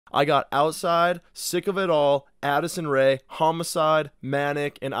I got Outside, Sick of It All, Addison Rae, Homicide,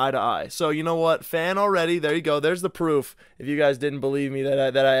 Manic, and I2I. So you know what? Fan already. There you go. There's the proof. If you guys didn't believe me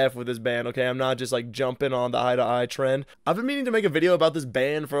that I F with this band, okay? I'm not just like jumping on the I2I trend. I've been meaning to make a video about this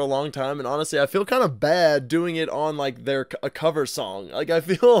band for a long time, and honestly, I feel kind of bad doing it on like a cover song. Like I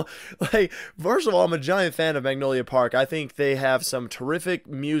feel like, first of all, I'm a giant fan of Magnolia Park. I think they have some terrific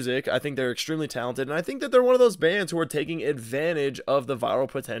music. I think they're extremely talented, and I think that they're one of those bands who are taking advantage of the viral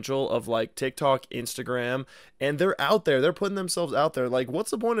potential of like TikTok, Instagram, and they're out there. They're putting themselves out there. Like,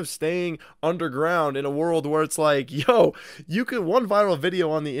 what's the point of staying underground in a world where it's like, yo, one viral video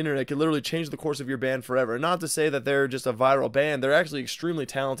on the internet could literally change the course of your band forever. Not to say that they're just a viral band. They're actually extremely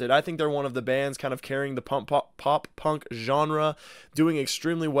talented. I think they're one of the bands kind of carrying the pop punk genre, doing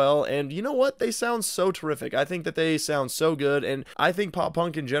extremely well. And you know what? They sound so terrific. I think that they sound so good. And I think pop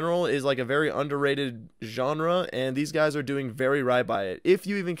punk in general is like a very underrated genre. And these guys are doing very right by it. If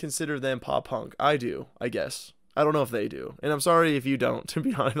you even consider them pop punk. I do, I guess. I don't know if they do. And I'm sorry if you don't, to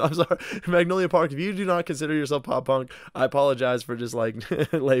be honest. I'm sorry. Magnolia Park, if you do not consider yourself pop punk, I apologize for just like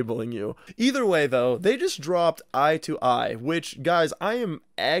labeling you. Either way though, they just dropped I2I, which guys, I am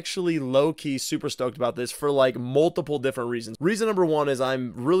actually low-key super stoked about this for like multiple different reasons. Reason number one is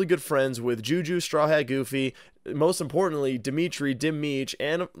I'm really good friends with Juju, Straw Hat Goofy, most importantly, Dimitri, Dim Meech,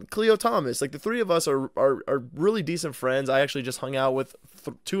 and Cleo Thomas. Like the three of us are really decent friends. I actually just hung out with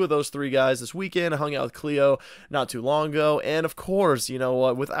two of those three guys this weekend. I hung out with Cleo not too long ago, and of course, you know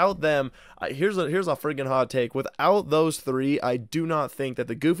what? Without them, here's a friggin' hot take. Without those three, I do not think that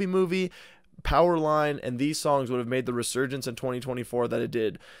the Goofy movie, Powerline, and these songs would have made the resurgence in 2024 that it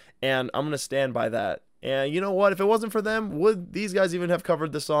did. And I'm gonna stand by that. And you know what? If it wasn't for them, would these guys even have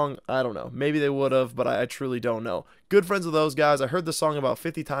covered the song? I don't know. Maybe they would have, but I truly don't know. Good friends with those guys. I heard the song about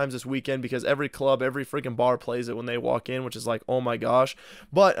 50 times this weekend because every club, every freaking bar plays it when they walk in, which is like, oh my gosh.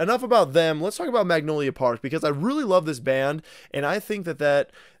 But enough about them. Let's talk about Magnolia Park because I really love this band, and I think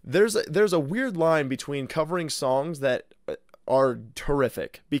that there's a weird line between covering songs that are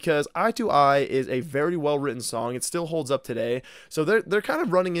terrific, because I2I is a very well written song. It still holds up today. So they're kind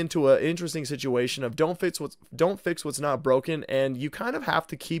of running into an interesting situation of don't fix what's not broken, and you kind of have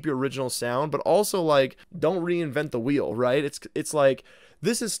to keep your original sound, but also like don't reinvent the wheel, right? It's like,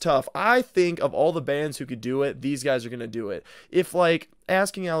 this is tough. I think of all the bands who could do it, these guys are gonna do it. If like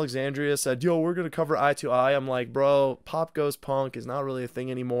Asking Alexandria said, yo, we're gonna cover I2I, I'm like, bro, pop goes punk is not really a thing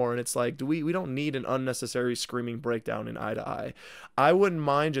anymore. And it's like, we don't need an unnecessary screaming breakdown in I2I. I wouldn't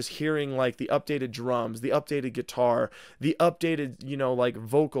mind just hearing like the updated drums, the updated guitar, the updated, you know, like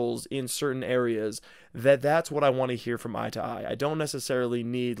vocals in certain areas. That's what I want to hear from I2I. I don't necessarily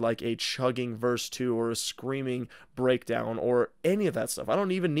need like a chugging verse 2 or a screaming breakdown or any of that stuff. I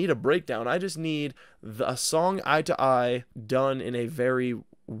don't even need a breakdown. I just need a song I2I done in a very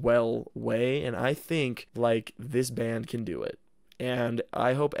well way, and I think like this band can do it. And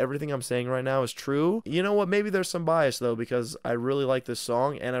I hope everything I'm saying right now is true. You know what? Maybe there's some bias, though, because I really like this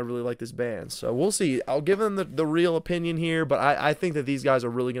song and I really like this band. So we'll see. I'll give them the real opinion here, but I think that these guys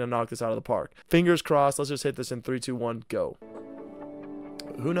are really going to knock this out of the park. Fingers crossed. Let's just hit this in 3, 2, 1, go.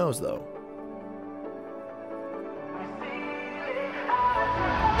 Who knows, though?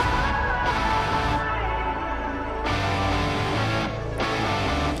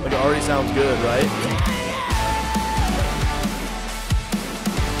 Like, it already sounds good, right?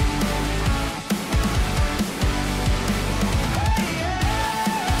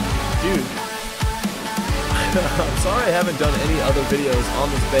 Dude, I'm sorry I haven't done any other videos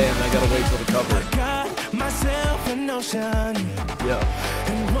on this band. I gotta wait till the cover. I got myself a notion. Yeah.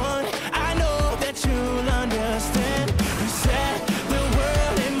 And one I know that you'll understand. We set the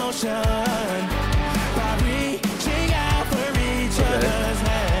world in motion by reaching out for each other's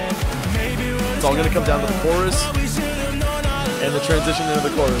hand. Maybe it's all gonna come down to the chorus and the transition into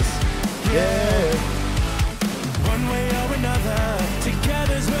the chorus. Yeah. One way or another,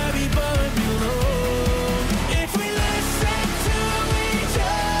 together's where we both belong. If we listen to each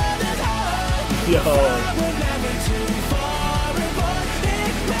other's heart, yo. We're never too far apart.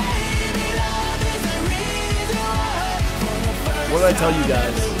 If baby love is the reason why. What did I tell you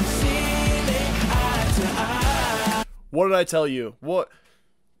guys? What did I tell you? What?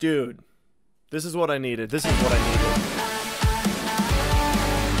 Dude, this is what I needed. This is what I needed.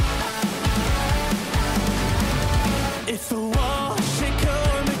 If the wall should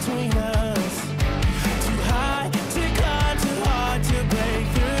come between us, too high to climb, too hard to break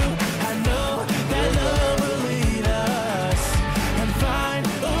through, I know that love will lead us and find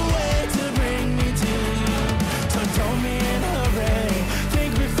a way to bring me to you. So don't be in a hurry,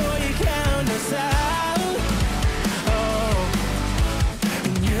 think before you count us out. Oh,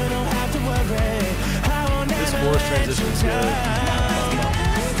 and you chorus transition is good.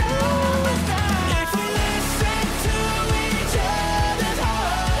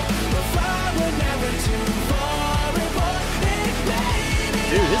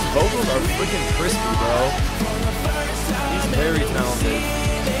 Dude, his vocals are freaking crispy, bro. He's very talented.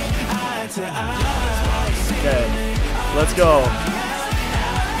 Okay, let's go.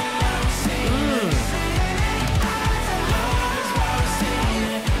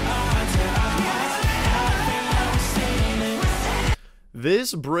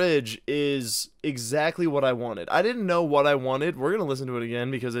 This bridge is exactly what I wanted. I didn't know what I wanted. We're going to listen to it again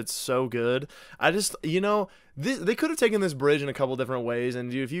because it's so good. I just, you know, they could have taken this bridge in a couple different ways.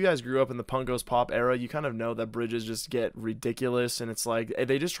 And dude, if you guys grew up in the Punk Goes Pop era, you kind of know that bridges just get ridiculous. And it's like,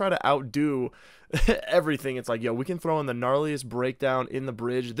 they just try to outdo everything. It's like, yo, we can throw in the gnarliest breakdown in the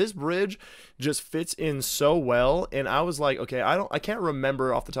bridge. This bridge just fits in so well. And I was like, okay, I can't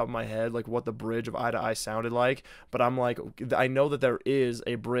remember off the top of my head like what the bridge of I2I sounded like, but I'm like, I know that there is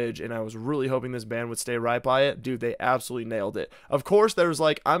a bridge, and I was really hoping this band would stay right by it. Dude, they absolutely nailed it. Of course, there's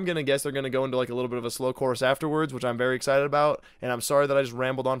like, I'm gonna guess they're gonna go into like a little bit of a slow chorus afterwards, which I'm very excited about, and I'm sorry that I just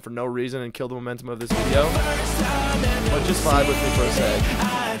rambled on for no reason and killed the momentum of this video, but just vibe with me for a sec.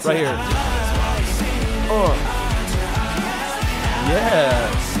 Right here.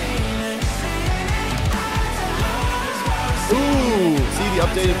 Yeah. Ooh, see the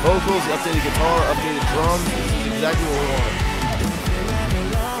updated vocals, the updated guitar, updated drums. This is exactly what we want.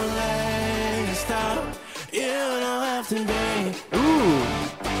 Ooh.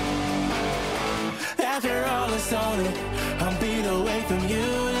 After all is stolen, I'm beat away from you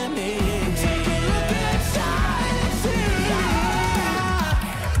and me.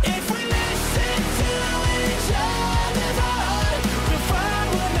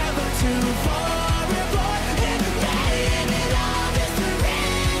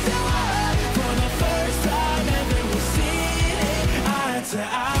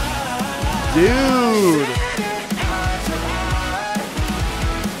 Dude!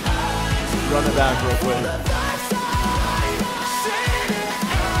 Run it back real quick.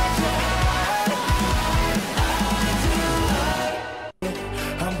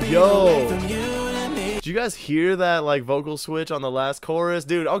 Yo! Did you guys hear that like vocal switch on the last chorus?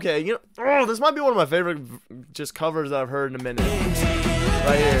 Dude, okay, you know, this might be one of my favorite just covers that I've heard in a minute.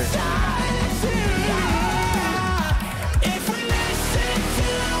 Right here.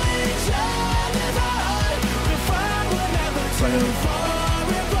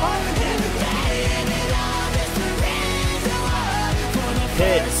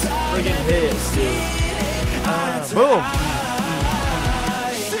 Hits, friggin' hits, dude. Boom.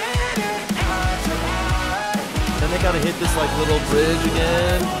 Then they kind of hit this like little bridge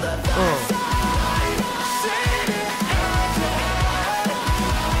again.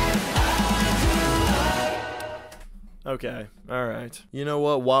 Okay, all right. You know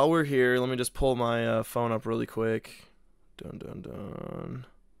what? While we're here, let me just pull my phone up really quick. Dun dun dun.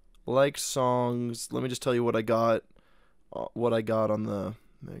 Like songs. Let me just tell you what I got. What I got on the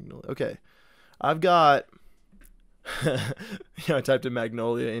Magnolia. Okay, I've got. Yeah, I typed in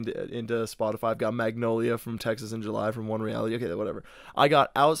Magnolia into Spotify. I've got Magnolia from Texas in July from One Reality. Okay, whatever. I got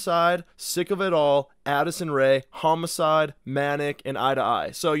Outside, Sick of It All, Addison Rae, Homicide, Manic, and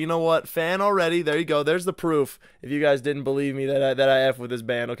I2I. So you know what? Fan already. There you go. There's the proof. If you guys didn't believe me that I F with this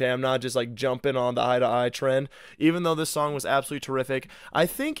band, okay? I'm not just like jumping on the I2I trend. Even though this song was absolutely terrific, I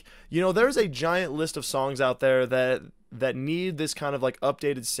think, you know, there's a giant list of songs out there that need this kind of like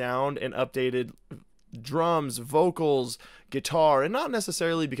updated sound and updated drums, vocals, guitar, and not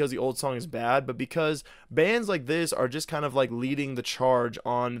necessarily because the old song is bad, but because bands like this are just kind of like leading the charge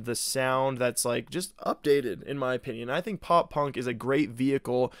on the sound that's like just updated, in my opinion. I think pop punk is a great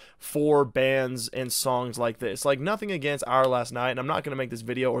vehicle for bands and songs like this. Like, nothing against Our Last Night, and I'm not going to make this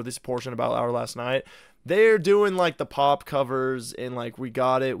video or this portion about Our Last Night. They're doing like the pop covers and like We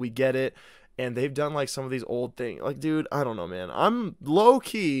Got It, We Get It, and they've done like some of these old things. Like, dude, I don't know, man. I'm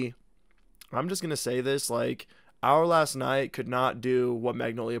low-key, I'm just going to say this, like, Our Last Night could not do what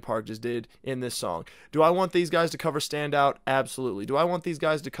Magnolia Park just did in this song. Do I want these guys to cover Stand Out? Absolutely. Do I want these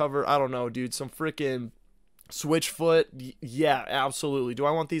guys to cover, I don't know, dude, some freaking Switchfoot? Yeah, absolutely. Do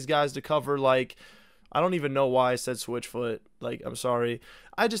I want these guys to cover, like, I don't even know why I said Switchfoot. Like, I'm sorry.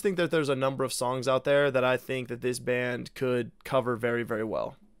 I just think that there's a number of songs out there that I think that this band could cover very, very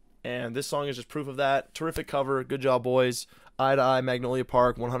well. And this song is just proof of that. Terrific cover. Good job, boys. I2I, Magnolia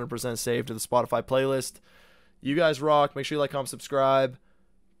Park, 100% saved to the Spotify playlist. You guys rock. Make sure you like, comment, subscribe.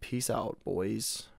 Peace out, boys.